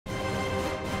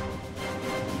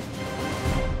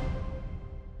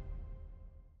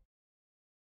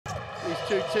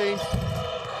two teams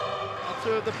are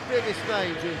two of the biggest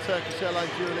names in Turkish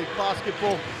Airlines Euroleague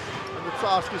basketball, and the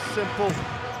task is simple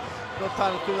for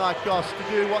Panathinaikos to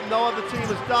do what no other team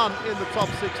has done in the top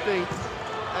 16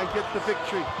 and get the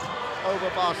victory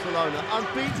over Barcelona.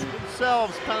 Unbeaten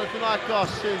themselves, Panathinaikos,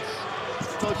 since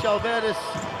Coach Abrines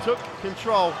took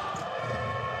control.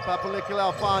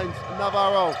 Papalikolaou finds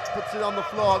Navarro, puts it on the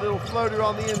floor, a little floater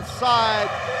on the inside,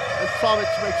 and Tomic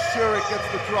makes sure it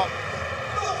gets the drop.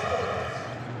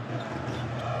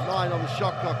 9 on the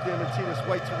shot clock. Diamantidis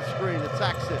waits for the screen,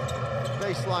 attacks it.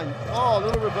 Baseline, oh, a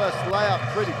little reverse layup,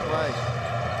 pretty play.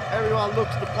 Everyone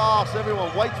looks to pass,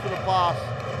 everyone waits for the pass.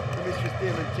 Dimitris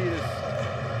Diamantidis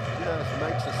just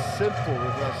makes a simple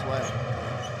reverse layup.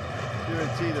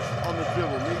 Diamantidis on the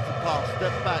dribble, needs a pass,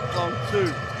 step back, long two,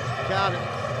 count it.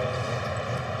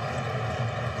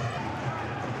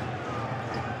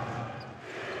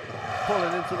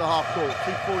 Pulling into the half court,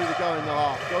 2:40 to go in the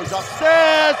half. Goes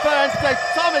upstairs for Ante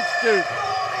Tomic to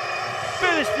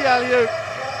finish the alley-oop.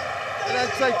 And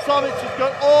Ante Tomic has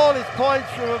got all his points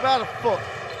from about a foot.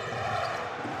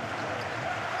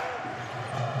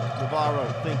 Navarro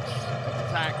thinks,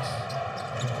 attacks.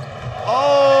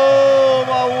 Oh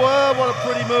my word, what a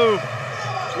pretty move.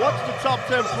 Watch the top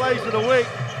 10 plays of the week.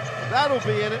 That'll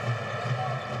be in it.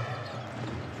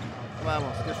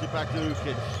 Ramos gets it back to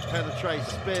Ukic.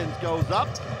 Penetrates, spins, goes up.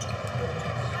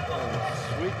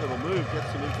 Oh, sweet little move,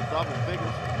 gets him into double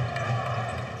figures.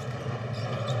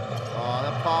 Oh,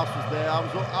 that pass was there.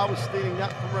 I was stealing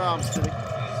that from where I'm sitting.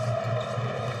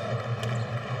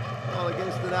 Well,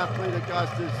 against an athlete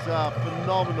against his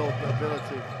phenomenal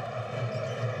ability.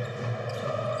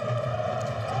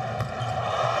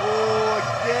 Oh,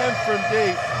 again from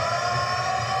deep.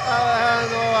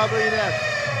 Alejandro Abrines.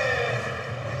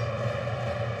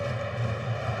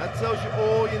 That tells you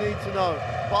all you need to know.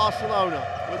 Barcelona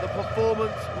with a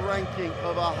performance ranking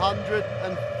of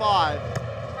 105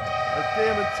 as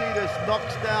Diamantidis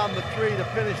knocks down the three to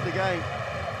finish the game.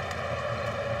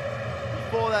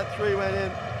 Before that three went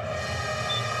in,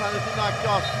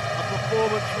 Panathinaikos a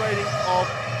performance rating of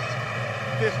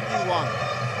 51.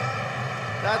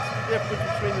 That's the difference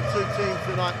between the two teams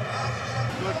tonight.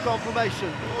 With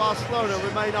confirmation, Barcelona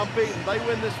remain unbeaten. They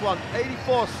win this one,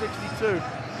 84-62.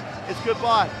 It's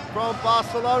goodbye from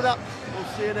Barcelona. We'll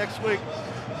see you next week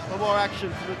for more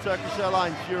action from the Turkish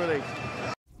Airlines Euroleague.